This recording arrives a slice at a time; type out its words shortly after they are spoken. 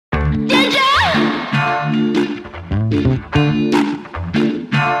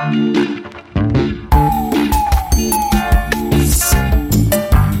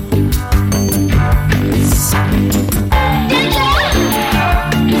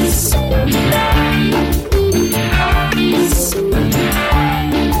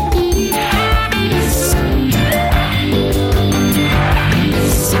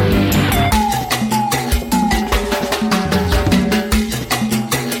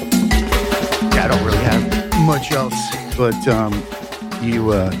But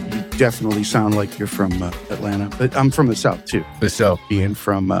you definitely sound like you're from Atlanta. But I'm from the South too. The South. Being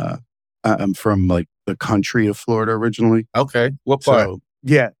from, I'm from like the country of Florida originally. Okay, what part? So,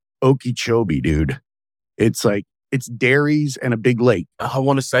 yeah, Okeechobee, dude. It's like it's dairies and a big lake. I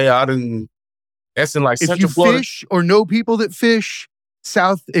want to say that's in like if Central you Florida. Fish or know people that fish,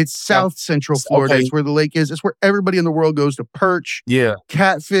 it's South Central Florida. Okay. It's where the lake is. It's where everybody in the world goes to perch,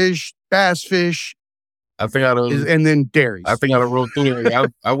 catfish, bass fish. I think and then dairies. I think I rode through there.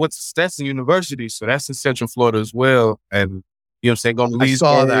 I went to Stetson University, so that's in Central Florida as well. And you know what I'm saying, going to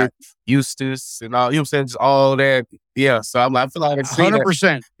Leesburg, Eustis, and all. You know what I'm saying, just all that. Yeah, so I feel like it's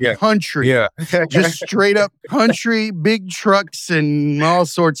 100% country. Yeah, just straight up country, big trucks, and all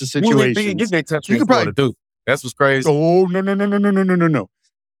sorts of situations. You can country in Florida too. That's what's crazy. Oh no!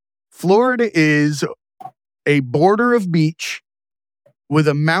 Florida is a border of beach with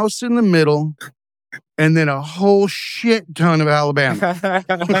a mouse in the middle. And then a whole shit ton of Alabama.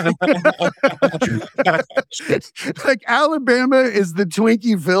 Like Alabama is the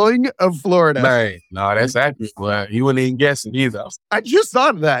Twinkie filling of Florida. Man, no, that's accurate. Well, you wouldn't even guess it either. I just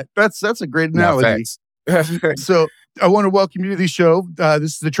thought of that. That's a great analogy. So I want to welcome you to the show.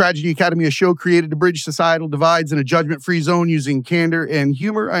 This is the Tragedy Academy, a show created to bridge societal divides in a judgment-free zone using candor and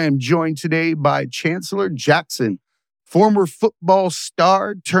humor. I am joined today by Chancellor Jackson, former football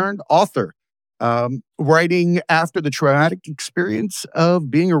star turned author. Writing after the traumatic experience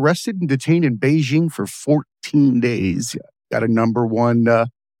of being arrested and detained in Beijing for 14 days. Got a number one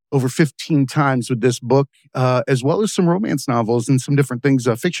over 15 times with this book, as well as some romance novels and some different things,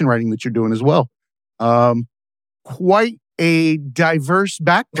 fiction writing that you're doing as well. Quite a diverse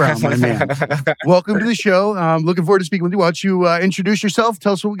background, my man. Welcome to the show. I'm looking forward to speaking with you. Why don't you introduce yourself?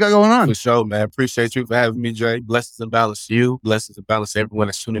 Tell us what we got going on. For sure, man. Appreciate you for having me, Jay. Blessings and balance to you. Blessings and balance to everyone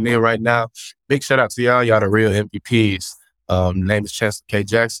that's tuning in right now. Big shout out to y'all. Y'all the real MVPs. Name is Chancellor K.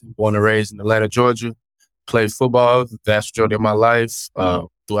 Jackson. Born and raised in Atlanta, Georgia. Played football the vast majority of my life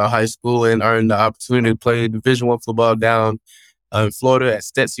throughout high school and earned the opportunity to play Division I football down in Florida at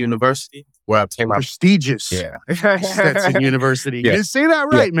Stetson University, where I obtained my prestigious Stetson University. You didn't say that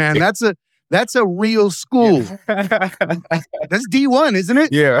right, man. That's a real school. That's D1, isn't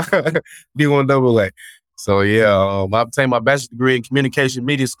it? Yeah, D1 AA. So I obtained my bachelor's degree in communication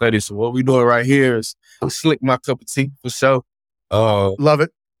media studies. So what we doing right here is slick my cup of tea for sure. Love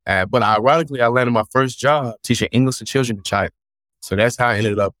it. But ironically, I landed my first job teaching English to children in China. So that's how I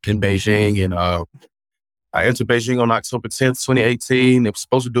ended up in Beijing. And I entered Beijing on October 10th, 2018. It was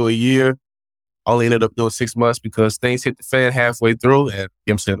supposed to do a year. Only ended up doing 6 months because things hit the fan halfway through. And you know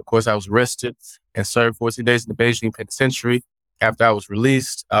what I'm saying, of course, I was arrested and served 14 days in the Beijing penitentiary. After I was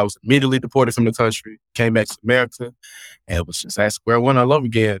released, I was immediately deported from the country, came back to America, and it was just at square one all over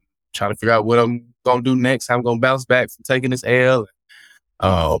again, trying to figure out what I'm going to do next, how I'm going to bounce back from taking this L.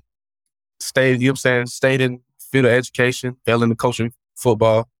 Stayed in field of education, fell into coaching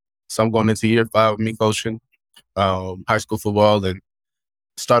football. So I'm going into year 5 of me coaching high school football and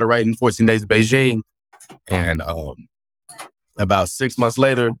started writing 14 Days in Beijing. And about 6 months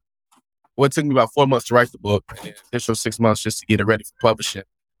later, it took me about 4 months to write the book. And additional 6 months just to get it ready for publishing.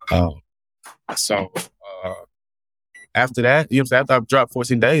 After that, after I dropped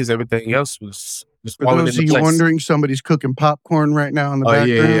 14 Days, everything else was just falling into place. For those of you wondering, somebody's cooking popcorn right now in the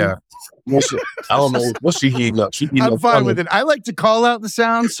background. Yeah. I don't know what she heating up. I'm fine with it. I like to call out the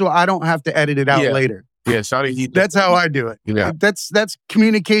sound so I don't have to edit it out later. Yeah, Shawty heating. That's how I do it. Yeah. That's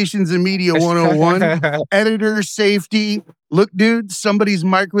communications and media 101. Editor safety. Look, dude, somebody's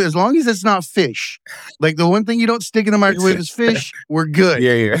microwave, as long as it's not fish. Like the one thing you don't stick in the microwave is fish, we're good.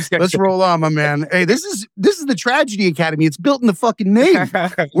 Yeah. Let's roll on, my man. Hey, this is the Tragedy Academy. It's built in the fucking name.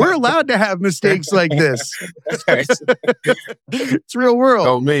 We're allowed to have mistakes like this. It's real world.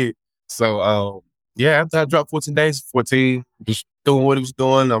 Oh, me. So, after I dropped 14 Days, just doing what he was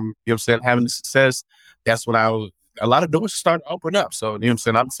doing, having the success, that's when a lot of doors started to open up. So,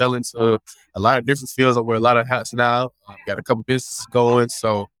 I'm selling to a lot of different fields. I wear a lot of hats now. Got a couple businesses going.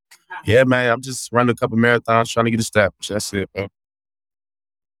 So, yeah, man, I'm just running a couple marathons, trying to get established. That's it, man.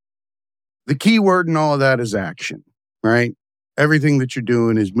 The key word in all of that is action, right? Everything that you're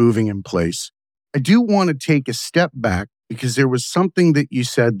doing is moving in place. I do want to take a step back because there was something that you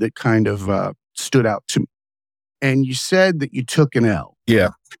said that kind of stood out to me. And you said that you took an L. Yeah.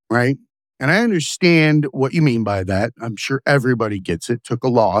 Right? And I understand what you mean by that. I'm sure everybody gets it. Took a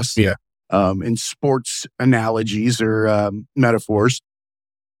loss. Yeah. In sports analogies or metaphors.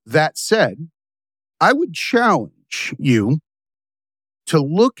 That said, I would challenge you to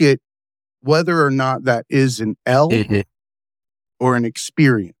look at whether or not that is an L or an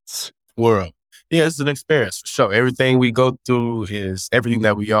experience. World. Yeah, it's an experience for sure. Everything we go through is everything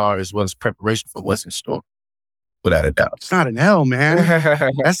that we are, as well as preparation for what's in store. Without a doubt. It's not an L, man.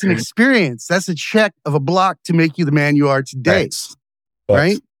 That's an experience. That's a check of a block to make you the man you are today. Thanks.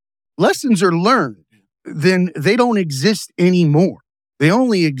 Right? Lessons are learned. Then they don't exist anymore. They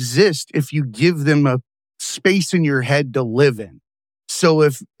only exist if you give them a space in your head to live in. So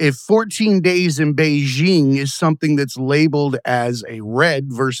if 14 days in Beijing is something that's labeled as a red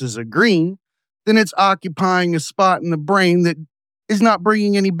versus a green, then it's occupying a spot in the brain that is not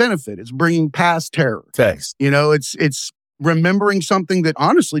bringing any benefit. It's bringing past terror. Thanks. It's remembering something that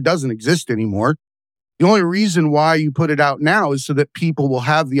honestly doesn't exist anymore. The only reason why you put it out now is so that people will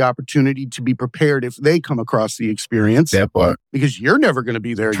have the opportunity to be prepared if they come across the experience. That part. Because you're never going to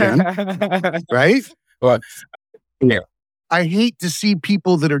be there again. Right? Well, yeah. I hate to see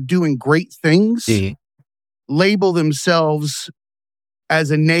people that are doing great things label themselves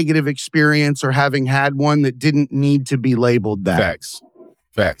as a negative experience or having had one that didn't need to be labeled that.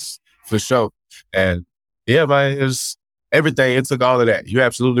 Facts. For sure. And yeah, man, it was everything. It took all of that. You're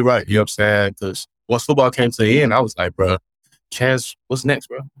absolutely right. You know what I'm saying? Because once football came to the end, I was like, bro, Chance, what's next,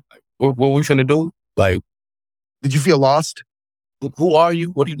 bro? Like, what we finna do? Like, did you feel lost? Who are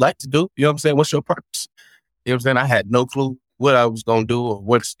you? What do you like to do? You know what I'm saying? What's your purpose? You know what I'm saying? I had no clue what I was going to do or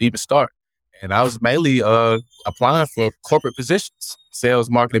where to even start. And I was mainly applying for corporate positions, sales,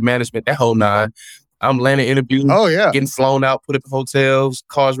 marketing, management, that whole nine. I'm landing interviews, getting flown out, put up in hotels,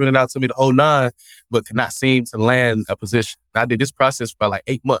 cars rented out to me, the whole nine, but could not seem to land a position. I did this process for like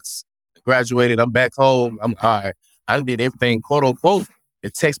 8 months. Graduated, I'm back home. I'm all right. I did everything, quote unquote, the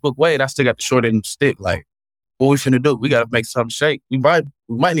textbook way, and I still got the short end of the stick. Like, what we finna do? We got to make something shake. We might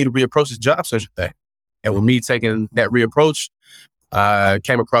need to reapproach this job search thing. And with me taking that reapproach, I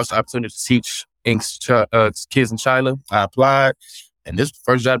came across the opportunity to teach kids in China. I applied, and this was the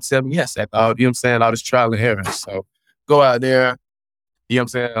first job to tell me yes. After all, you know what I'm saying, all this trial and error. So go out there, you know what I'm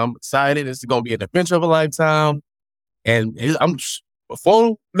saying, I'm excited. It's going to be an adventure of a lifetime. And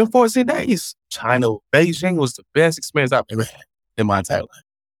before the 14 days, China, Beijing was the best experience I've ever had in my entire life.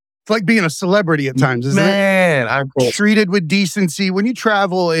 It's like being a celebrity at times, isn't it? Man, I'm treated with decency. When you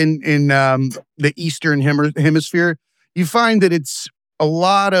travel in the Eastern Hemisphere, you find that it's a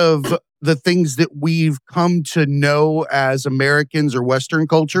lot of the things that we've come to know as Americans or Western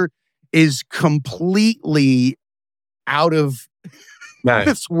culture is completely out of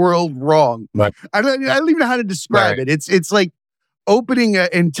this world wrong. Right. I don't even know how to describe it. It's like opening an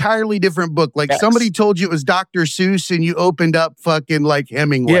entirely different book. Like somebody told you it was Dr. Seuss and you opened up fucking like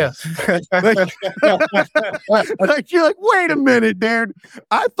Hemingway. Yeah. like you're like, wait a minute, dude.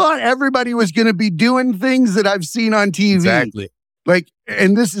 I thought everybody was going to be doing things that I've seen on TV. Exactly. Like,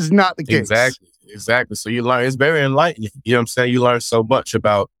 and this is not the case. Exactly. So you learn, it's very enlightening. You know what I'm saying? You learn so much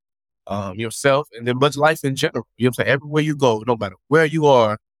about yourself and then much life in general. You know what I'm saying? Everywhere you go, no matter where you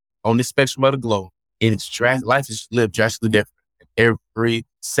are on this spectrum of the globe, life is lived drastically different. Every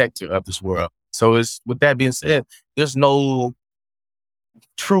sector of this world. So with that being said, there's no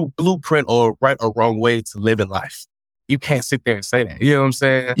true blueprint or right or wrong way to live in life. You can't sit there and say that. You know what I'm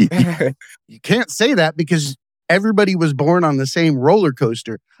saying? You can't say that because everybody was born on the same roller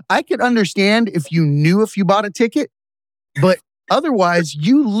coaster. I could understand if you knew if you bought a ticket, but otherwise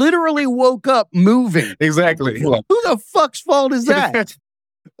you literally woke up moving. Exactly. Who the fuck's fault is that?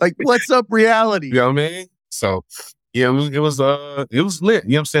 Like, what's up reality? You know what I mean? So yeah, it was lit.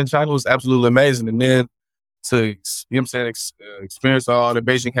 You know what I'm saying? China was absolutely amazing. And then to, you know what I'm saying, experience all that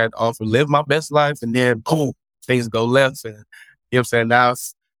Beijing had to offer, live my best life, and then boom, things go left. And you know what I'm saying? Now I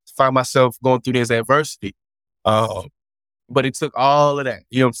find myself going through this adversity. But it took all of that,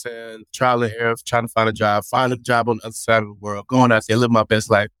 you know what I'm saying? Trial and error, trying to find a job on the other side of the world, going out there, live my best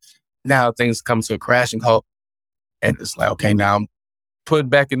life. Now things come to a crashing halt. And it's like, okay, now I'm put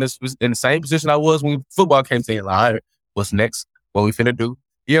back in the same position I was when football came to me. Like, all right, what's next? What we finna do?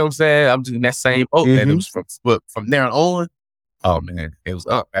 You know what I'm saying? I'm doing that same boat. And it was from there on, oh man, it was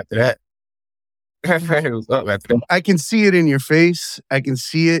up after that. It was up after that. I can see it in your face. I can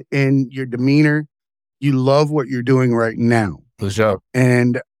see it in your demeanor. You love what you're doing right now. For sure.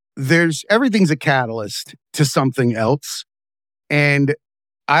 And everything's a catalyst to something else. And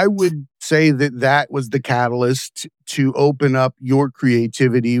I would say that that was the catalyst to open up your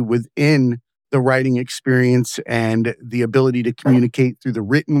creativity within the writing experience and the ability to communicate through the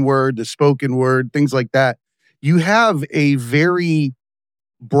written word, the spoken word, things like that. You have a very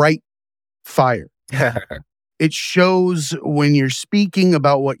bright fire. It shows when you're speaking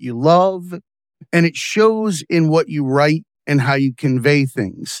about what you love, and it shows in what you write and how you convey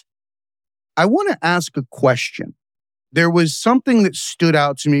things. I want to ask a question. There was something that stood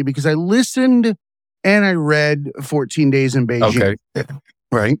out to me because I listened and I read 14 Days in Beijing. Okay.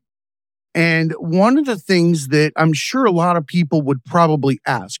 Right. And one of the things that I'm sure a lot of people would probably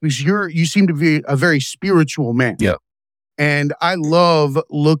ask, because you seem to be a very spiritual man. Yeah. And I love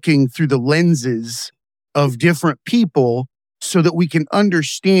looking through the lenses of different people so that we can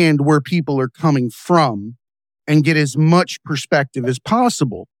understand where people are coming from and get as much perspective as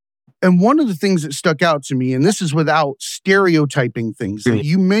possible. And one of the things that stuck out to me, and this is without stereotyping things, that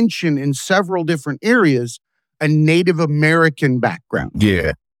you mention in several different areas, a Native American background.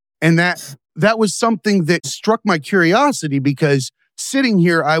 Yeah. And that was something that struck my curiosity because sitting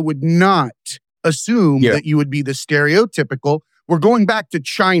here, I would not assume that you would be the stereotypical. We're going back to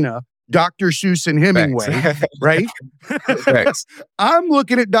China, Dr. Seuss and Hemingway, right? I'm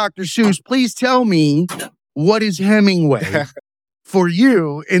looking at Dr. Seuss. Please tell me, what is Hemingway for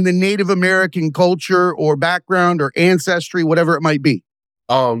you in the Native American culture or background or ancestry, whatever it might be?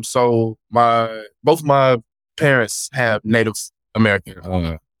 So both my parents have Native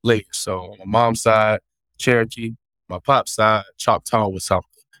American lineage. So on my mom's side, Cherokee, my pop's side, Choctaw was something.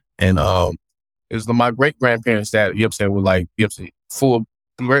 And it was my great grandparents that, you know what I'm saying, were like, you know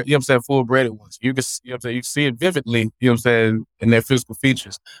what I'm saying, full breaded ones. You can, you know what I'm saying, you see it vividly, you know what I'm saying, in their physical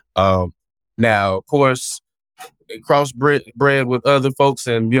features. Now, of course, crossbred with other folks,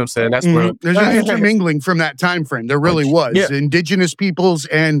 and you know what I'm saying, that's where there's an intermingling from that time frame. There really was. Yeah. Indigenous peoples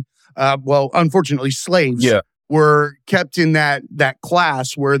and unfortunately slaves were kept in that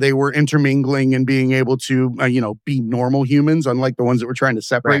class where they were intermingling and being able to be normal humans, unlike the ones that were trying to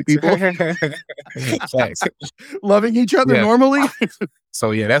separate people. Loving each other normally.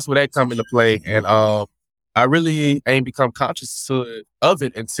 So that's where that come into play. And I really ain't become conscious of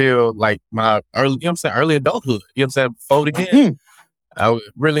it until like my early adulthood. You know what I'm saying? Before again, I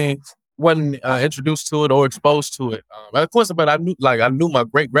really wasn't introduced to it or exposed to it. Of course, but I knew my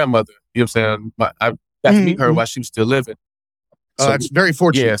great grandmother. You know what I'm saying? I got to meet her while she was still living. So that's very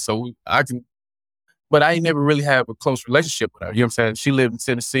fortunate. Yeah, so but I ain't never really had a close relationship with her. You know what I'm saying? She lived in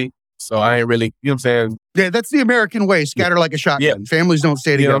Tennessee, so I ain't really, you know what I'm saying? Yeah, that's the American way, scatter like a shotgun. Yeah. Families don't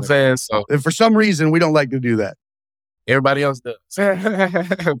stay together. You know what I'm saying? So, and for some reason, we don't like to do that. Everybody else does.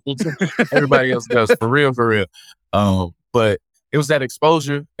 Everybody else does, for real. But it was that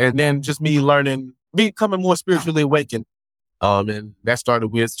exposure, and then just me learning, becoming more spiritually awakened. And that started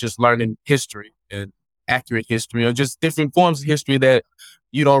with just learning history and accurate history, or just different forms of history that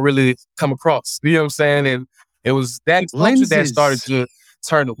you don't really come across. You know what I'm saying? And it was that exposure that started to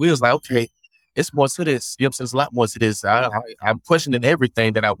turn the wheels. Like, okay, it's more to this. You know what I'm saying? There's a lot more to this. I'm questioning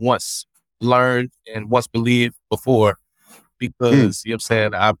everything that I once learned and once believed before, because you know what I'm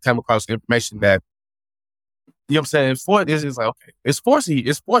saying, I've come across information that, you know what I'm saying, it's like, okay, it's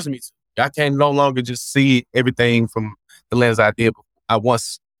forcing me to. I can no longer just see everything from the lens I did. I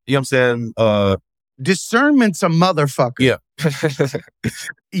once, you know what I'm saying, discernment's a motherfucker. Yeah.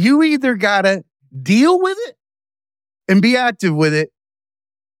 You either gotta deal with it and be active with it,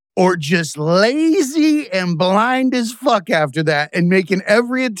 or just lazy and blind as fuck after that and making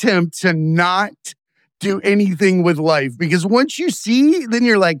every attempt to not do anything with life. Because once you see, then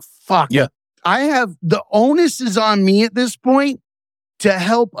you're like, fuck. Yeah. The onus is on me at this point to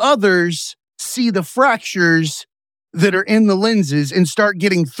help others see the fractures that are in the lenses and start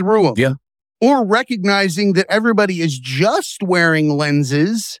getting through them. Yeah. Or recognizing that everybody is just wearing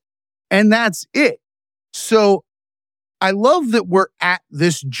lenses and that's it. So I love that we're at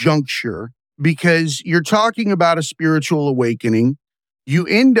this juncture because you're talking about a spiritual awakening. You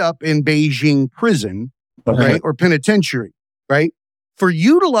end up in Beijing prison, right? Or penitentiary, right? For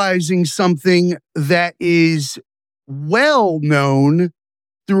utilizing something that is well known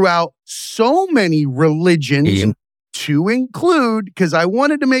throughout so many religions, to include, because I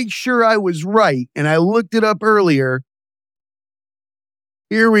wanted to make sure I was right, and I looked it up earlier.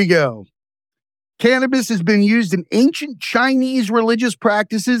 Here we go. Cannabis has been used in ancient Chinese religious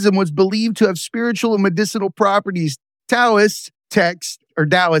practices and was believed to have spiritual and medicinal properties. Taoist texts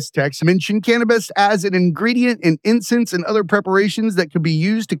mention cannabis as an ingredient in incense and other preparations that could be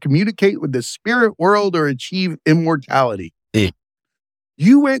used to communicate with the spirit world or achieve immortality.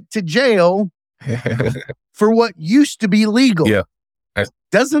 You went to jail for what used to be legal. Yeah.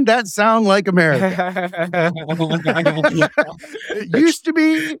 Doesn't that sound like America? It used to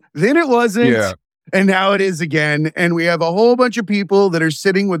be, then it wasn't, and now it is again. And we have a whole bunch of people that are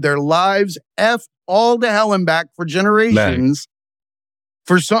sitting with their lives effed all to hell and back for generations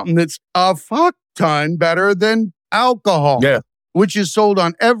for something that's a fuck ton better than alcohol, which is sold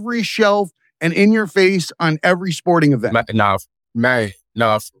on every shelf and in your face on every sporting event.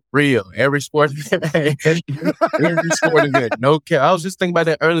 No, for real. Every sporting event. No care. I was just thinking about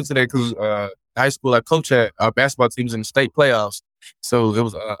that earlier today because high school I coach at, our basketball team's in the state playoffs. So it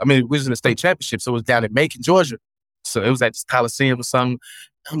was, we was in the state championship. So it was down in Macon, Georgia. So it was at this Coliseum or something.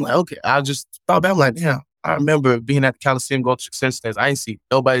 I'm like, okay. I just thought about it. I'm like, damn, I remember being at the Coliseum going to Success Stands. I ain't see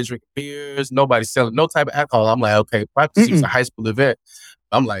nobody drinking beers, nobody selling no type of alcohol. I'm like, okay, probably it's a high school event.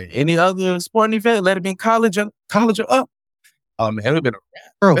 I'm like, any other sporting event, let it be in college or up. Oh, man, it would have been a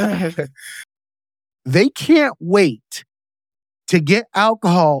wrap. Bro, they can't wait to get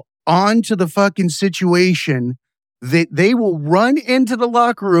alcohol onto the fucking situation that they will run into the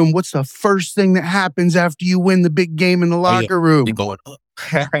locker room. What's the first thing that happens after you win the big game in the locker room? You're going up.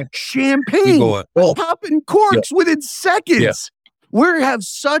 Champagne, popping corks within seconds. We have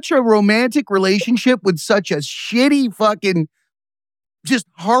such a romantic relationship with such a shitty fucking, just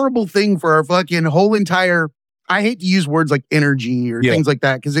horrible thing for our fucking whole entire, I hate to use words like energy or things like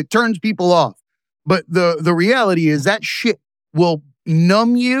that because it turns people off. But the reality is that shit will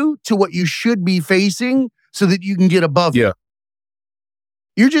numb you to what you should be facing so that you can get above it.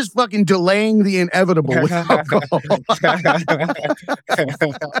 You're just fucking delaying the inevitable with alcohol.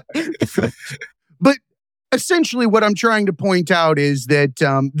 But essentially what I'm trying to point out is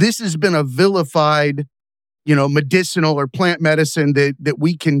that this has been a vilified, medicinal or plant medicine that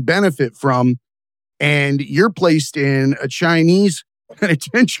we can benefit from. And you're placed in a Chinese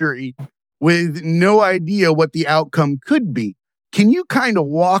penitentiary with no idea what the outcome could be. Can you kind of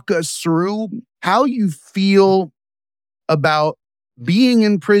walk us through how you feel about being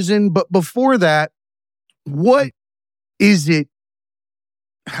in prison? But before that, what is it?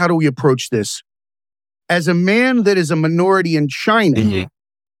 How do we approach this? As a man that is a minority in China,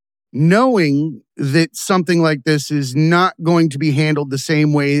 knowing that something like this is not going to be handled the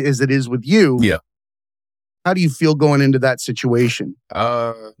same way as it is with you. How do you feel going into that situation?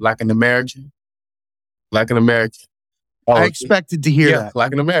 Like an American. Oh, I expected to hear that.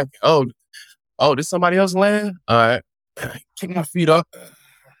 Like an American. Oh, this somebody else's land? All right. Kick my feet up.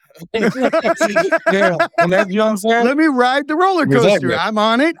 You know what I'm saying? Let me ride the roller coaster. Exactly. I'm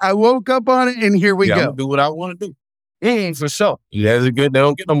on it. I woke up on it, and here we go. I'm gonna do what I want to do. For sure. That's a good. They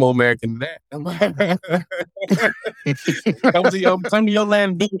don't get no more American than that. Come to your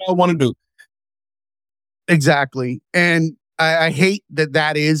land and do what I want to do. Exactly. And I hate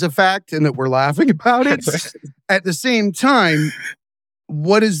that is a fact and that we're laughing about it. At the same time,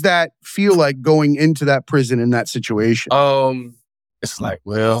 what does that feel like going into that prison in that situation? It's like,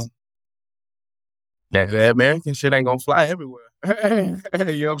 well, that American shit ain't gonna fly everywhere. You know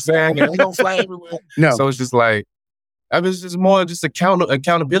what I'm saying? It ain't gonna fly everywhere. No. So it's just like, it's just more just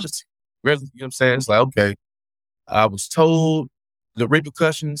accountability. Really, you know what I'm saying? It's like, okay, I was told the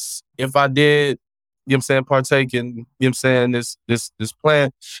repercussions if I did, you know what I'm saying, partake in, you know what I'm saying, this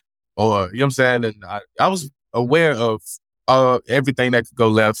plan, or, you know what I'm saying, and I was aware of everything that could go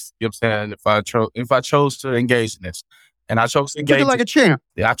left, you know what I'm saying, if I chose to engage in this. And I chose to engage. Looking like a champ.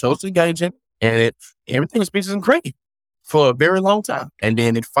 Yeah, I chose to engage in, and everything was peaches and cream for a very long time. And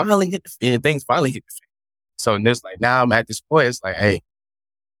then things finally hit the fan. So it's like, now I'm at this point, it's like, hey,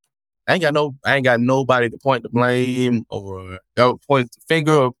 I ain't got nobody to point the blame or point the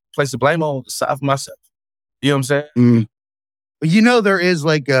finger or place the blame on aside from myself. You know what I'm saying? There is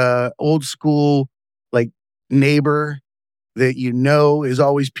like a old school like neighbor that is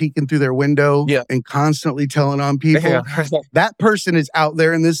always peeking through their window and constantly telling on people. That person is out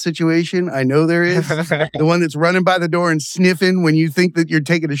there in this situation. I know there is. The one that's running by the door and sniffing when you think that you're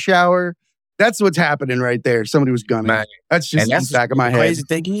taking a shower. That's what's happening right there. Somebody was gunning. Man. That's just in the back of my head. Crazy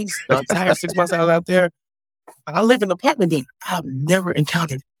thing is, the entire 6 months I was out there, I live in an apartment building. I've never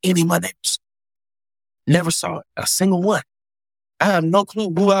encountered any of my neighbors. Never saw a single one. I have no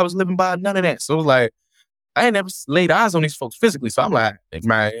clue who I was living by, none of that. So it was like, I ain't never laid eyes on these folks physically. So I'm like,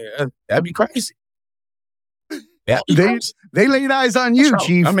 man, that'd be crazy. They laid eyes on you,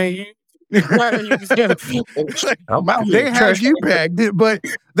 Chief. I mean, they had you pegged, but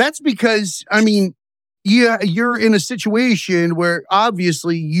that's because, you're in a situation where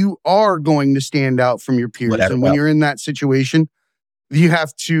obviously you are going to stand out from your peers. And when you're in that situation, you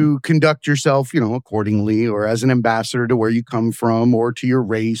have to conduct yourself, accordingly, or as an ambassador to where you come from, or to your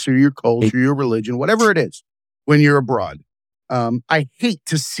race, or your culture, your religion, whatever it is, when you're abroad. I hate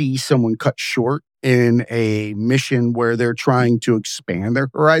to see someone cut short in a mission where they're trying to expand their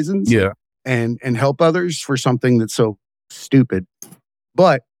horizons and help others for something that's so stupid.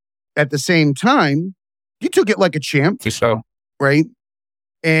 But at the same time, you took it like a champ. So, right?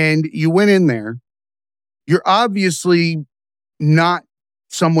 And you went in there. You're obviously not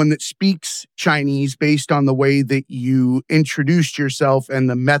someone that speaks Chinese based on the way that you introduced yourself and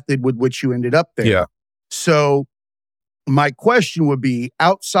the method with which you ended up there. Yeah. So my question would be,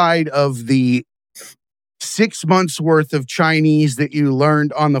 outside of the 6 months worth of Chinese that you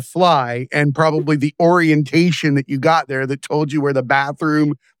learned on the fly and probably the orientation that you got there that told you where the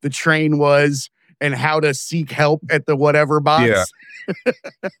bathroom, the train was, and how to seek help at the whatever box.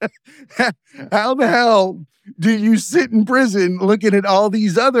 Yeah. How the hell do you sit in prison looking at all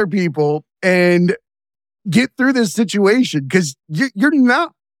these other people and get through this situation? Because you're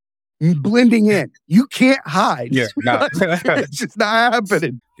not blending in. You can't hide. Yeah, nah. It's just not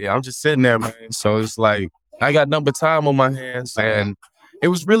happening. Yeah, I'm just sitting there, man. So it's like, I got number time on my hands, and it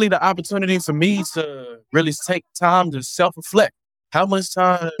was really the opportunity for me to really take time to self-reflect. How much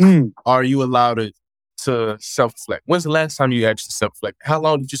time are you allowed to self-reflect? When's the last time you actually self-reflect? How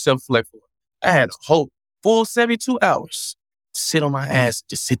long did you self-reflect for? I had a whole full 72 hours to sit on my ass,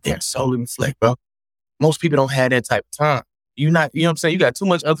 just sit there and solely reflect, bro. Most people don't have that type of time. You know what I'm saying? You got too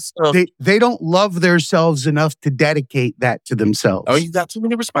much other stuff. They don't love themselves enough to dedicate that to themselves. Oh, you got too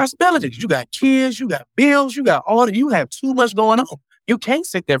many responsibilities. You got kids, you got bills, you got all that. You have too much going on. You can't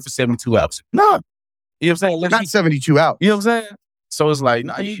sit there for 72 hours. No. You know what I'm saying? Not 72 hours. You know what I'm saying? So it's like,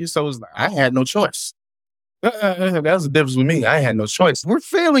 I had no choice. That was the difference with me. I had no choice. We're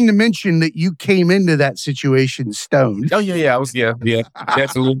failing to mention that you came into that situation stoned. Oh, yeah. I was, definitely.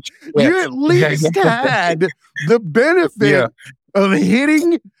 Yeah. You at least had the benefit of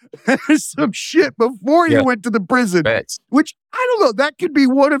hitting some shit before you went to the prison. Facts. Which, I don't know, that could be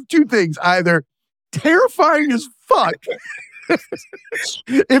one of two things. Either terrifying as fuck,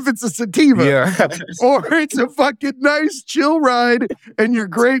 if it's a sativa, or it's a fucking nice chill ride and you're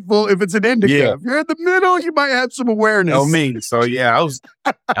grateful if it's an indica. Yeah. If you're in the middle, you might have some awareness. Oh, me. So yeah, I was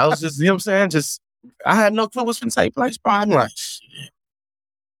just, you know what I'm saying? I had no clue what's going to take place, bro. I'm like, shit.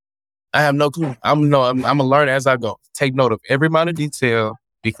 I have no clue. I'm gonna learn as I go. Take note of every minor detail,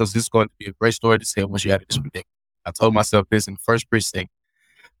 because this is going to be a great story to tell once you out of this predicament. I told myself this in the first precinct.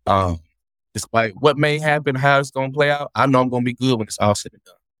 Despite what may happen, how it's going to play out, I know I'm going to be good when it's all said and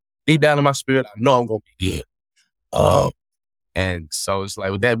done. Deep down in my spirit, I know I'm going to be good. And so it's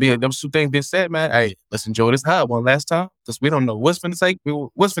like, with that being, them two things being said, man, hey, let's enjoy this high one last time, because we don't know what's going to take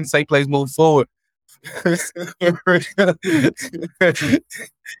place moving forward. There's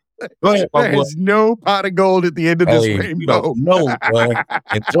no pot of gold at the end of this rainbow. No, boy.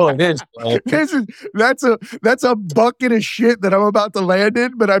 Enjoy this, boy. That's a bucket of shit that I'm about to land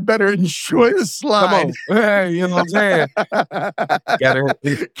in, but I better enjoy the slide. Come on. Hey, you know what I'm saying?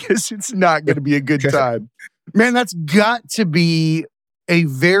 Because it's not going to be a good time. Man, that's got to be a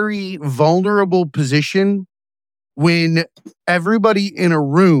very vulnerable position when everybody in a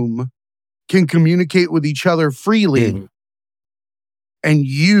room can communicate with each other freely. And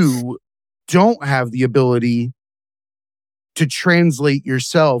you don't have the ability to translate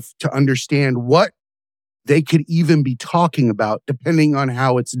yourself to understand what they could even be talking about, depending on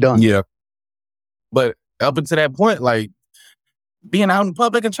how it's done. Yeah. But up until that point, like, being out in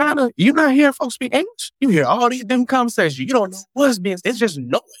public in China, you're not hearing folks speak English. You hear all these different conversations. You don't know what's being said. It's just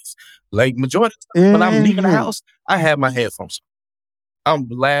noise. Like, majority of the time, when I'm leaving the house, I have my headphones on. I'm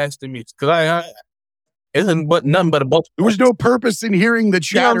blasting music. Because isn't but nothing but a bunch. There was no purpose in hearing the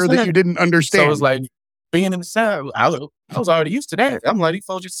chatter that you didn't understand. So it's like being in the sound. I was already used to that. I'm like, these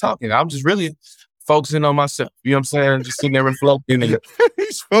folks just talking. I'm just really focusing on myself. You know what I'm saying? Just sitting there and floating.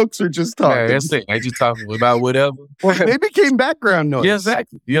 These folks are just talking. Yeah, that's it. They just talking about whatever. They became background noise. Yeah,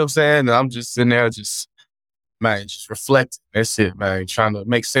 exactly. You know what I'm saying? And I'm just sitting there just reflecting. That's it, man. Trying to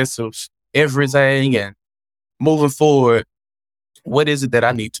make sense of everything and moving forward. What is it that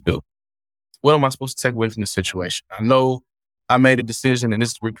I need to do? What am I supposed to take away from the situation? I know I made a decision and this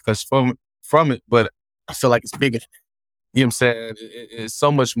is because from it, but I feel like it's bigger than that. You know what I'm saying? It's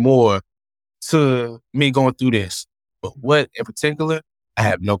so much more to me going through this. But what in particular, I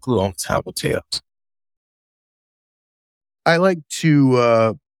have no clue on time will tell. I like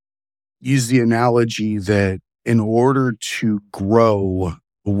to use the analogy that in order to grow,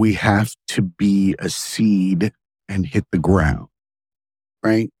 we have to be a seed and hit the ground.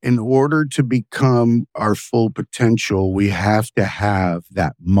 right? In order to become our full potential, we have to have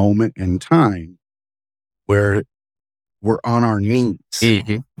that moment in time where we're on our knees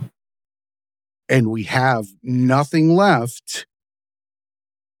and we have nothing left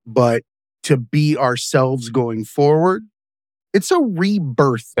but to be ourselves going forward. It's a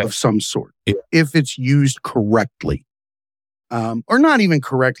rebirth of some sort if it's used correctly. Or not even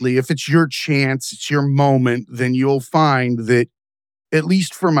correctly. If it's your chance, it's your moment, then you'll find that, at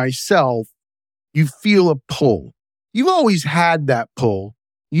least for myself, you feel a pull. You've always had that pull.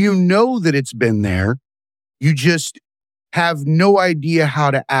 You know that it's been there. You just have no idea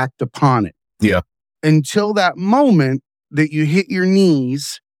how to act upon it. Yeah. Until that moment that you hit your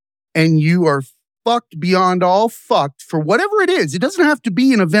knees and you are fucked beyond all fucked for whatever it is. It doesn't have to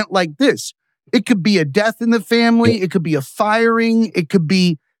be an event like this. It could be a death in the family. It could be a firing. It could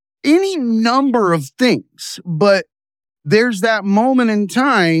be any number of things. But there's that moment in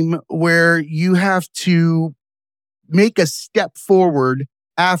time where you have to make a step forward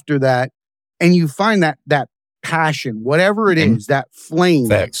after that. And you find that passion, whatever it is, that flame.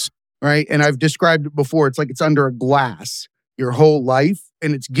 Facts. Right. And I've described it before. It's like it's under a glass your whole life.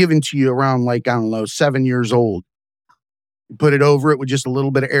 And it's given to you around 7 years old. You put it over it with just a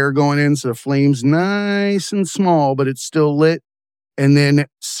little bit of air going in. So the flame's nice and small, but it's still lit. And then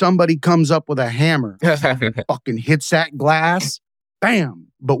somebody comes up with a hammer, fucking hits that glass, bam.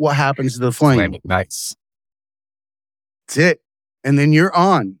 But what happens to the flame? Nice. That's it. And then you're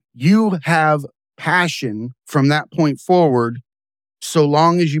on. You have passion from that point forward, so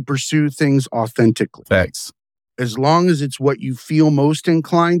long as you pursue things authentically. Facts. As long as it's what you feel most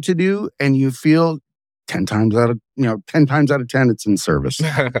inclined to do, and you feel 10 times out of 10, it's in service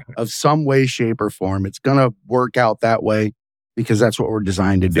of some way, shape, or form. It's going to work out that way because that's what we're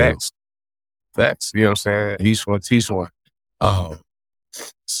designed to do. Facts. You know what I'm saying? Each one, teach one.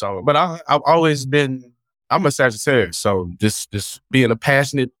 But I've always been, I'm a Sagittarius. So just being a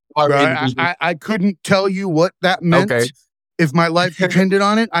passionate. I couldn't tell you what that meant. Okay. If my life depended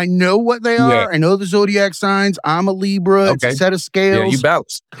on it, I know what they are. Yeah. I know the zodiac signs. I'm a Libra. Okay. It's a set of scales. Yeah, you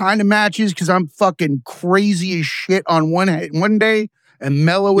balance. Kind of matches because I'm fucking crazy as shit on one day and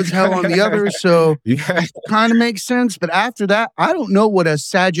mellow as hell on the other. So kind of makes sense. But after that, I don't know what a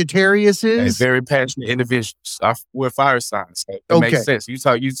Sagittarius is. Very passionate individuals. We're fire signs. So it makes sense. You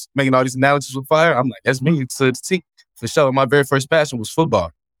making all these analogies with fire. I'm like, that's me to the T. For sure. My very first passion was football.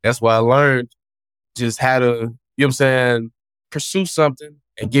 That's why I learned just how to, you know what I'm saying, pursue something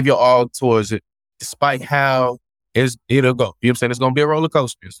and give your all towards it, despite how it'll go. You know what I'm saying? It's going to be a roller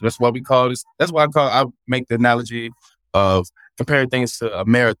coaster. So that's why we call this. That's why I make the analogy of comparing things to a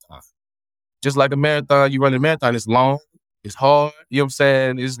marathon. Just like a marathon, you run a marathon, it's long, it's hard. You know what I'm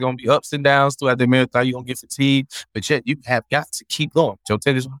saying? It's going to be ups and downs throughout the marathon. You're going to get fatigued, but yet you have got to keep going. Your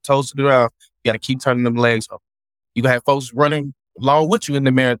toes to the ground. You got to keep turning them legs up. You going to have folks running along with you in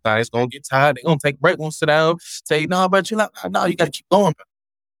the marathon. It's going to get tired. They're going to take a break, going to sit down, say, no, but you got to keep going. Bro.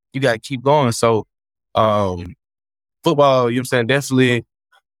 You got to keep going. So football, you know what I'm saying, definitely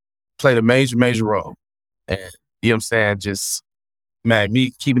played a major, major role. And you know what I'm saying, just, man,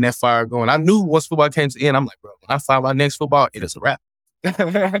 me keeping that fire going. I knew once football came to the end, I'm like, bro, when I find my next football, it is a wrap.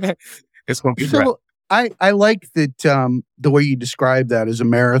 It's going to be a wrap. I like that the way you describe that as a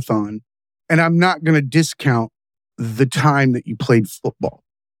marathon. And I'm not going to discount the time that you played football.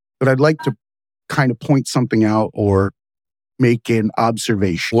 But I'd like to kind of point something out or make an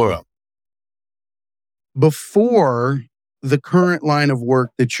observation. Wow. Before the current line of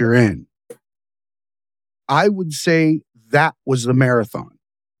work that you're in, I would say that was the marathon.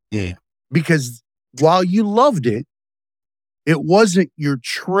 Yeah. Because while you loved it, it wasn't your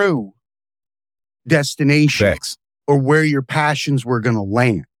true destination. Facts. Or where your passions were going to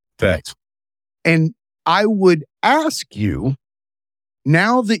land. Facts. And I would ask you,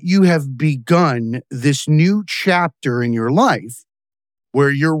 now that you have begun this new chapter in your life,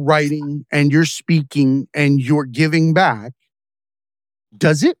 where you're writing and you're speaking and you're giving back,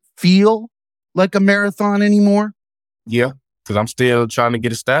 does it feel like a marathon anymore? Yeah, because I'm still trying to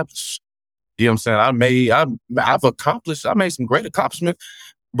get established. You know what I'm saying? I made some great accomplishments,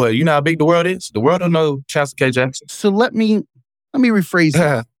 but you know how big the world is? The world don't know Chancellor K. Jackson. So let me rephrase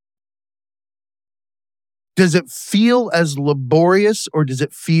that. Does it feel as laborious or does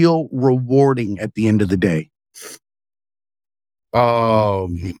it feel rewarding at the end of the day?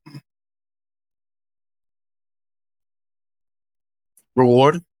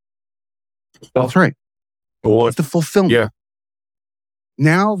 Reward. That's right. Reward. It's the fulfillment. Yeah.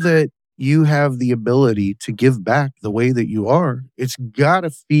 Now that you have the ability to give back the way that you are, it's got to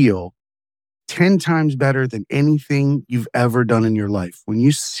feel 10 times better than anything you've ever done in your life. When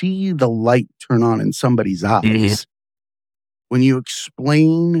you see the light turn on in somebody's eyes, when you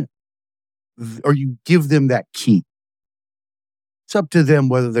explain or you give them that key, it's up to them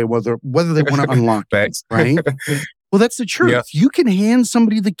whether they want to unlock it, right? Well, that's the truth. Yeah. You can hand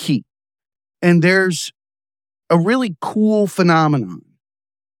somebody the key, and there's a really cool phenomenon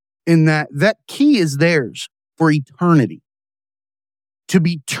in that key is theirs for eternity, to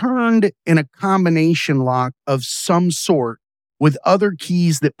be turned in a combination lock of some sort with other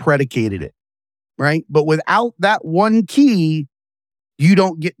keys that predicated it, right? But without that one key, you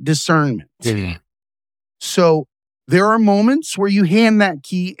don't get discernment. Mm-hmm. So there are moments where you hand that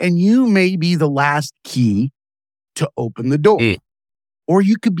key and you may be the last key to open the door. Mm. Or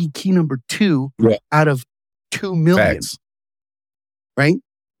you could be key number 2 out of 2 million. Facts. Right?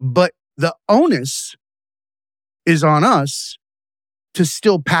 But the onus is on us to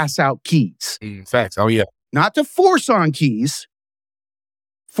still pass out keys. Facts. Oh, yeah. Not to force on keys.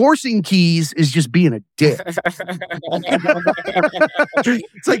 Forcing keys is just being a dick.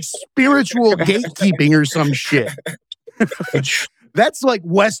 It's like spiritual gatekeeping or some shit. That's like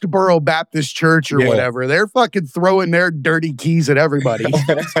Westboro Baptist Church or whatever. They're fucking throwing their dirty keys at everybody.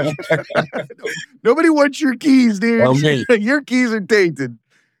 Nobody wants your keys, dude. Well, your keys are tainted.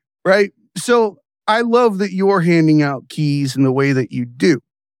 Right? So I love that you're handing out keys in the way that you do.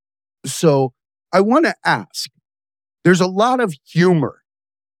 So I want to ask, there's a lot of humor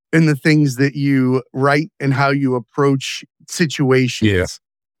in the things that you write and how you approach situations,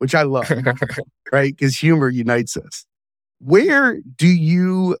 which I love, right? Because humor unites us. Where do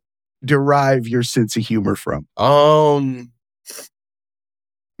you derive your sense of humor from?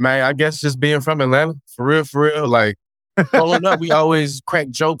 Man, I guess just being from Atlanta, for real. Like, growing up, we always crack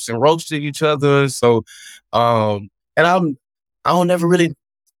jokes and roasted each other. So, and I don't never really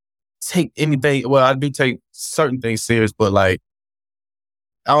take anything. Well, I do take certain things serious, but like,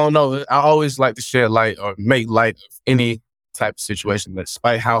 I don't know. I always like to share light or make light of any type of situation,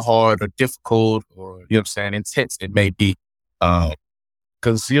 despite how hard or difficult or, you know what I'm saying, intense it may be.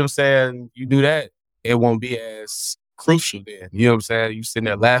 Because, you know what I'm saying, you do that, it won't be as crucial then. You know what I'm saying? You sitting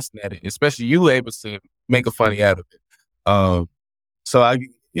there laughing at it, especially you able to make a funny out of it. So I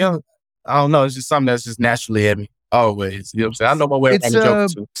don't know. It's just something that's just naturally at me always. You know what I'm saying? I know my way around the joke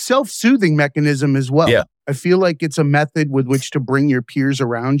too. It's a self-soothing mechanism as well. Yeah. I feel like it's a method with which to bring your peers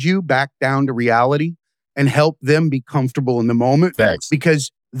around you back down to reality and help them be comfortable in the moment. Facts.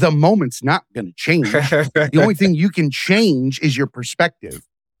 Because the moment's not going to change. The only thing you can change is your perspective.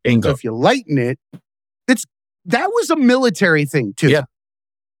 Bingo. So if you lighten it, that was a military thing too. Yeah.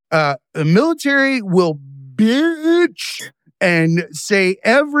 The military will bitch and say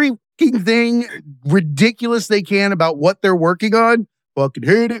every thing ridiculous they can about what they're working on. Fucking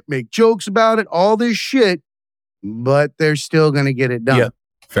hate it, make jokes about it, all this shit, but they're still going to get it done. Yeah,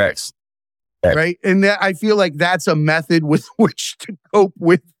 facts. Right? And I feel like that's a method with which to cope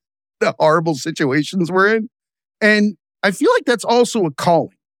with the horrible situations we're in. And I feel like that's also a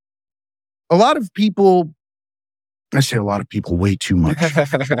calling. A lot of people, I say a lot of people way too much.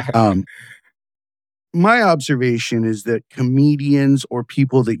 My observation is that comedians or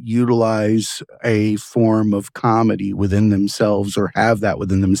people that utilize a form of comedy within themselves or have that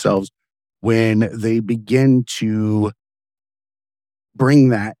within themselves, when they begin to bring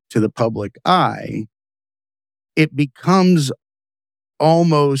that to the public eye, it becomes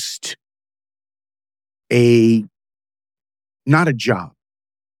almost not a job,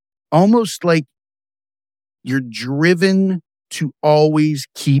 almost like you're driven to always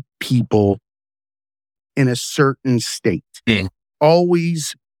keep people in a certain state,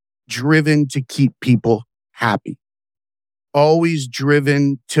 always driven to keep people happy, always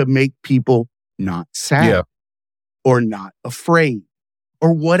driven to make people not sad or not afraid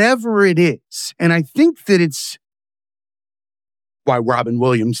or whatever it is. And I think that it's why Robin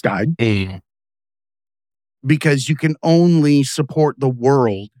Williams died, because you can only support the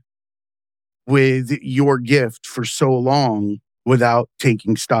world with your gift for so long without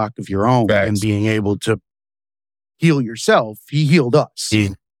taking stock of your own and being able to heal yourself. He healed us,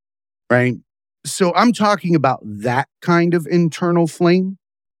 right? So I'm talking about that kind of internal flame.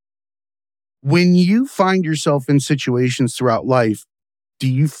 When you find yourself in situations throughout life, do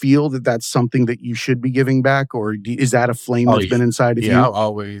you feel that that's something that you should be giving back? Or is that a flame that's been inside of you? Yeah,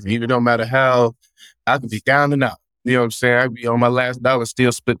 always. Even no matter how, I could be down and out. You know what I'm saying? I'd be on my last dollar,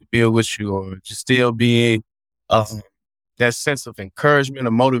 still split the bill with you, or just still being that sense of encouragement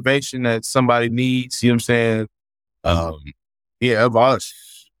or motivation that somebody needs. You know what I'm saying? I've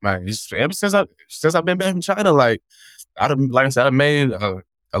always, man, ever since I've been back from China, like I said, I made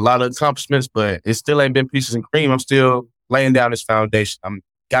a lot of accomplishments, but it still ain't been peaches and cream. I'm still laying down this foundation. I'm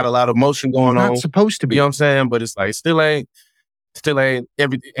got a lot of motion going on. Not supposed to be. You know what I'm saying? But it's like, it still ain't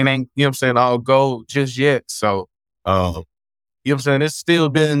everything. It ain't, you know what I'm saying, all gold just yet. So, you know what I'm saying? It's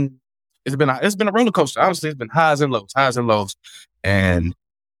been a roller coaster. Honestly, it's been highs and lows.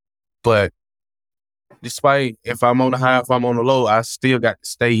 But despite if I'm on the high, if I'm on the low, I still got to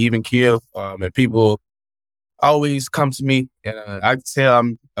stay even keel. And people always come to me, and I can tell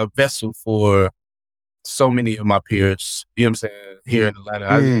I'm a vessel for so many of my peers. You know what I'm saying? Here in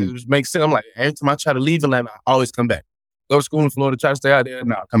Atlanta, it just makes sense. I'm like, every time I try to leave Atlanta, I always come back. Go to school in Florida, try to stay out there.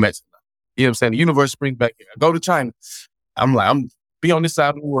 No, come back to Atlanta. You know what I'm saying? The universe brings back here. I go to China. I'm be on this side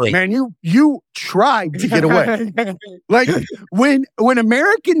of the world. Man, you tried to get away. Like when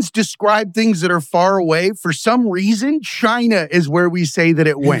Americans describe things that are far away, for some reason, China is where we say that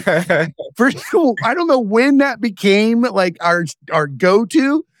it went. I don't know when that became like our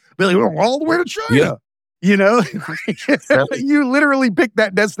go-to, but like, we're all the way to China. Yeah. You know, you literally picked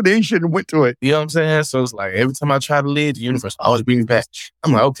that destination and went to it. You know what I'm saying? So it's like every time I try to leave, the universe always brings me back.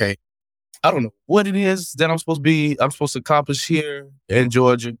 I'm like, okay, I don't know what it is that I'm supposed to accomplish here in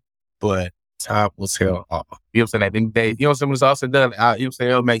Georgia, but time will tell. You know what I'm saying? At the end of the day, you know what I'm saying? When it's all said and done, you know what I'm saying?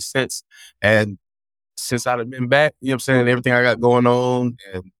 It'll make sense. And since I've been back, you know what I'm saying? Everything I got going on,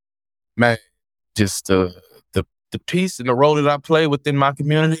 and man, just the piece and the role that I play within my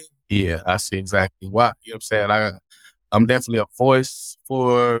community. Yeah, I see exactly why. You know what I'm saying? I'm definitely a voice for,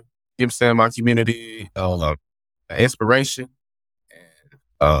 you know what I'm saying, my community, inspiration,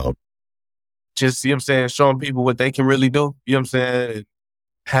 and just, you know what I'm saying, showing people what they can really do, you know what I'm saying, and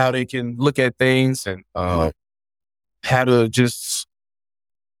how they can look at things, and how to just,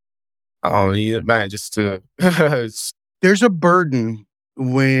 just to... There's a burden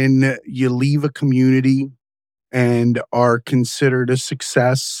when you leave a community and are considered a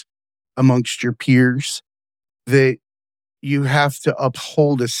success amongst your peers, that you have to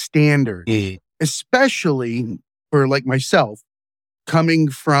uphold a standard, especially for like myself, coming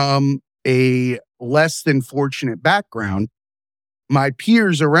from a less than fortunate background. My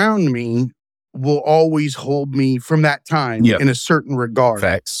peers around me will always hold me from that time in a certain regard.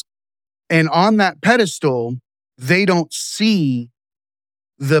 Facts. And on that pedestal, they don't see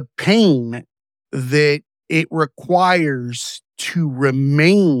the pain that it requires to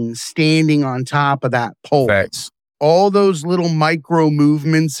remain standing on top of that pole. Facts. All those little micro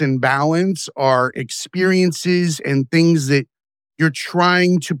movements and balance are experiences and things that you're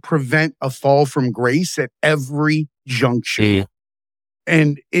trying to prevent a fall from grace at every juncture.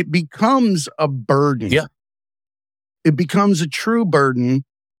 And it becomes a burden. Yeah. It becomes a true burden.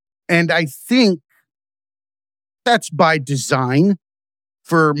 And I think that's by design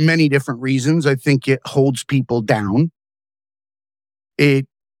for many different reasons. I think it holds people down. It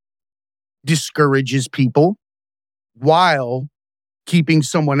discourages people while keeping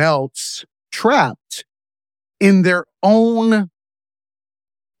someone else trapped in their own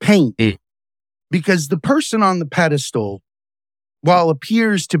pain. Because the person on the pedestal, while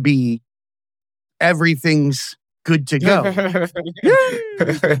appears to be everything's good to go,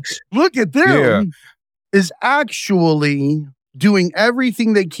 look at them, is actually doing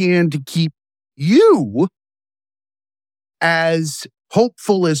everything they can to keep you as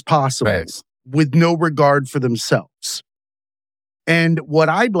hopeful as possible, with no regard for themselves. And what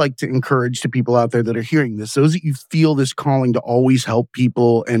I'd like to encourage to people out there that are hearing this, those that you feel this calling to always help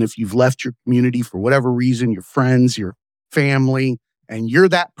people, and if you've left your community for whatever reason, your friends, your family, and you're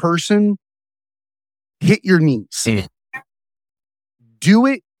that person, hit your knees. Do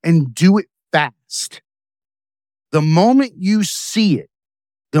it, and do it fast. The moment you see it,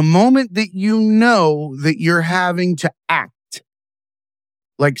 the moment that you know that you're having to act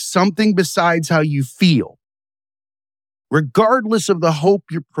like something besides how you feel, regardless of the hope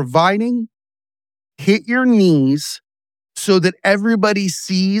you're providing, hit your knees so that everybody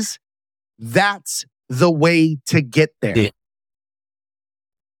sees that's the way to get there.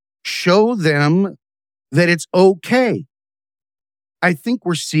 Show them that it's okay. I think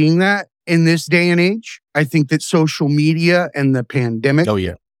we're seeing that in this day and age. I think that social media and the pandemic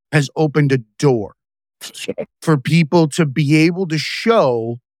has opened a door for people to be able to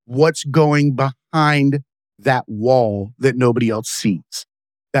show what's going behind that wall that nobody else sees.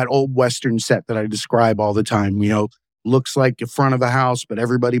 That old Western set that I describe all the time, looks like the front of a house, but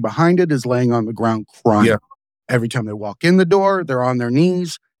everybody behind it is laying on the ground crying. Every time they walk in the door, they're on their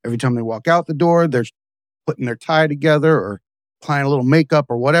knees. Every time they walk out the door, they're putting their tie together or applying a little makeup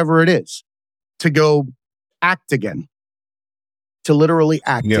or whatever it is to go act again, to literally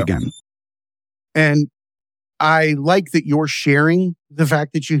act again. And I like that you're sharing the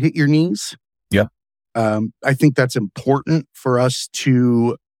fact that you hit your knees. Yeah. I think that's important for us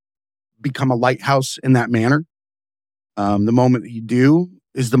to become a lighthouse in that manner. The moment that you do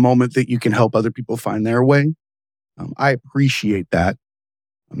is the moment that you can help other people find their way. I appreciate that.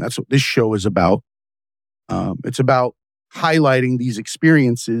 And that's what this show is about. It's about highlighting these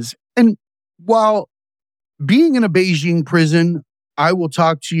experiences. And while being in a Beijing prison, I will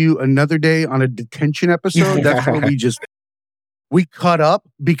talk to you another day on a detention episode. That's where we cut up,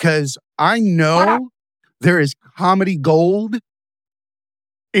 because I know there is comedy gold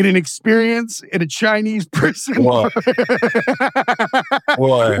in an experience in a Chinese prison What?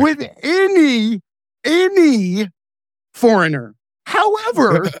 with any foreigner.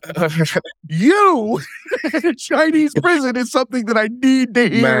 However, you in a Chinese prison is something that I need to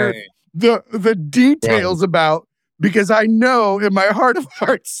hear the details about, because I know in my heart of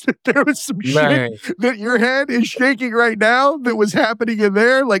hearts that there was some shit that your head is shaking right now that was happening in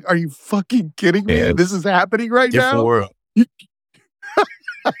there. Like, are you fucking kidding me? Yeah. This is happening right Different now? world.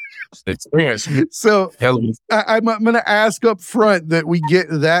 Experience. So I'm going to ask up front that we get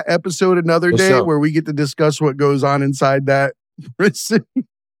that episode another day where we get to discuss what goes on inside that prison.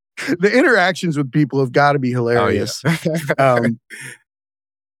 The interactions with people have got to be hilarious. Oh, yeah.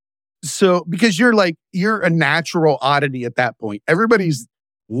 So, because you're a natural oddity at that point. Everybody's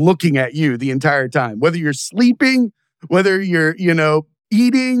looking at you the entire time, whether you're sleeping, whether you're,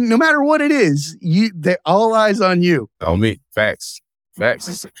 eating, no matter what it is, they all eyes on you. On me. Facts.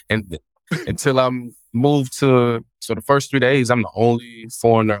 And until I'm moved to, so the first 3 days, I'm the only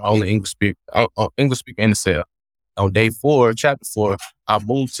foreigner, only English speaker in the cell. On day 4, chapter 4, I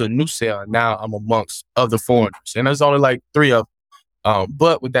moved to a new cell. Now I'm amongst other foreigners, and there's only like 3 of them.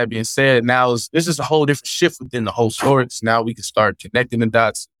 But with that being said, now it's just a whole different shift within the whole story. So now we can start connecting the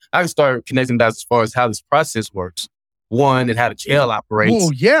dots. I can start connecting the dots as far as how this process works. One, and how the jail operates.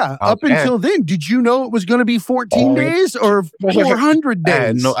 Oh, yeah. Up until then, did you know it was going to be 14 days or 400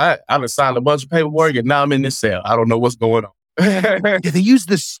 days? I signed a bunch of paperwork, and now I'm in this cell. I don't know what's going on. Yeah, they use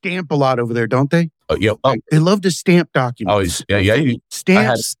the stamp a lot over there, don't they? Oh, yep. They love to stamp documents. Oh, yeah.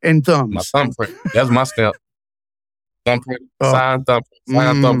 Stamps and thumbs. My thumbprint. That's my stamp. Thumbprint. Signed thumbprint.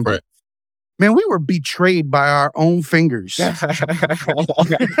 Signed thumbprint. Man, we were betrayed by our own fingers.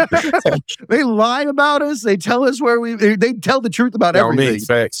 They lie about us. They tell us they tell the truth about everything.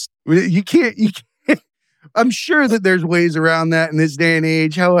 Facts. You can't. I'm sure that there's ways around that in this day and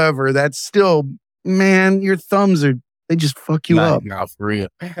age. However, that's still, man, your thumbs they just fuck you up. Nah, for real.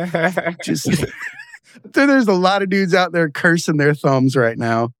 There's a lot of dudes out there cursing their thumbs right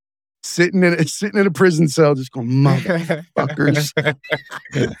now. Sitting in a prison cell, just going, motherfuckers.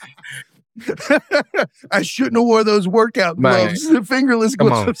 I shouldn't have wore those workout gloves. The fingerless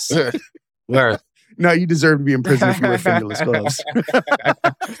gloves. Learn. No, you deserve to be in prison if you wear fingerless gloves.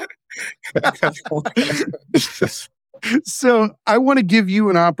 So I want to give you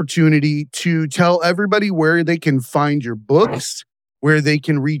an opportunity to tell everybody where they can find your books, where they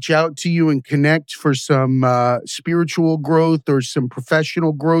can reach out to you and connect for some spiritual growth or some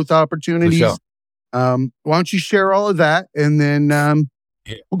professional growth opportunities. Sure. Why don't you share all of that, and then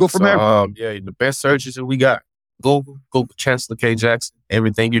we'll go from there. The best searches that we got. Google Chancellor K. Jackson.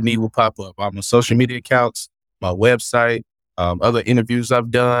 Everything you need will pop up. I'm on social media accounts, my website, other interviews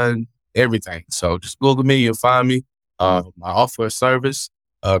I've done, everything. So just Google me, you'll find me. I offer a service,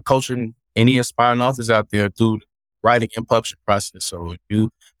 coaching any aspiring authors out there through the writing and publishing process. So if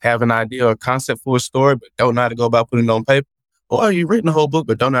you have an idea or concept for a story, but don't know how to go about putting it on paper, or you've written a whole book,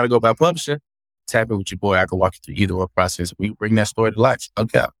 but don't know how to go about publishing, tap in with your boy. I can walk you through either or process. We bring that story to life.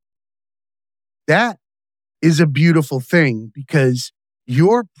 Okay. That is a beautiful thing, because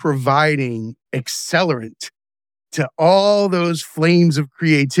you're providing accelerant to all those flames of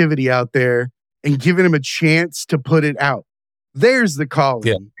creativity out there and giving them a chance to put it out. There's the calling.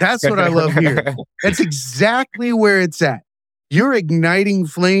 Yeah. That's what I love here. That's exactly where it's at. You're igniting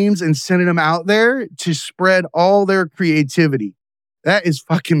flames and sending them out there to spread all their creativity. That is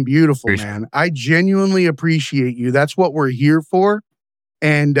fucking beautiful, man. I genuinely appreciate you. That's what we're here for.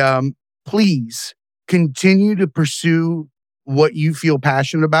 And please continue to pursue what you feel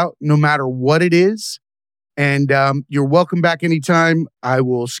passionate about, no matter what it is. And you're welcome back anytime. I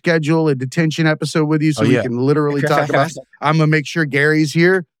will schedule a detention episode with you so we can literally talk about it. I'm going to make sure Gary's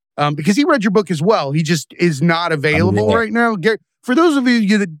here because he read your book as well. He just is not available right now. Gary, for those of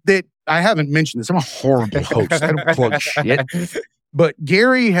you that I haven't mentioned this, I'm a horrible host. I don't plug shit. But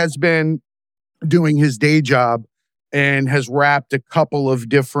Gary has been doing his day job and has wrapped a couple of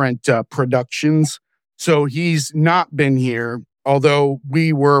different productions. So he's not been here. although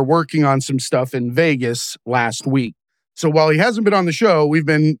we were working on some stuff in Vegas last week. So while he hasn't been on the show, we've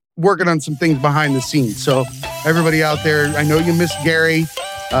been working on some things behind the scenes. So everybody out there, I know you miss Gary.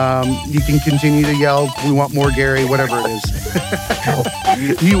 You can continue to yell, we want more Gary, whatever it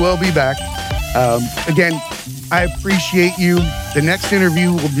is. He will be back. Again, I appreciate you. The next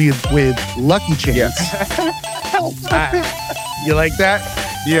interview will be with Lucky Chance. Yeah. You like that?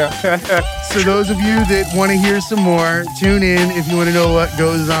 Yeah. So those of you that want to hear some more, tune in if you want to know what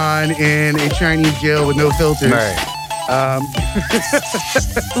goes on in a Chinese jail with no filters. Right.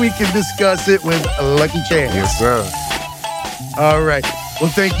 We can discuss it with Lucky Chance. Yes, sir. All right. Well,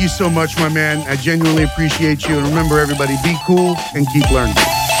 thank you so much, my man. I genuinely appreciate you. And remember, everybody, be cool and keep learning.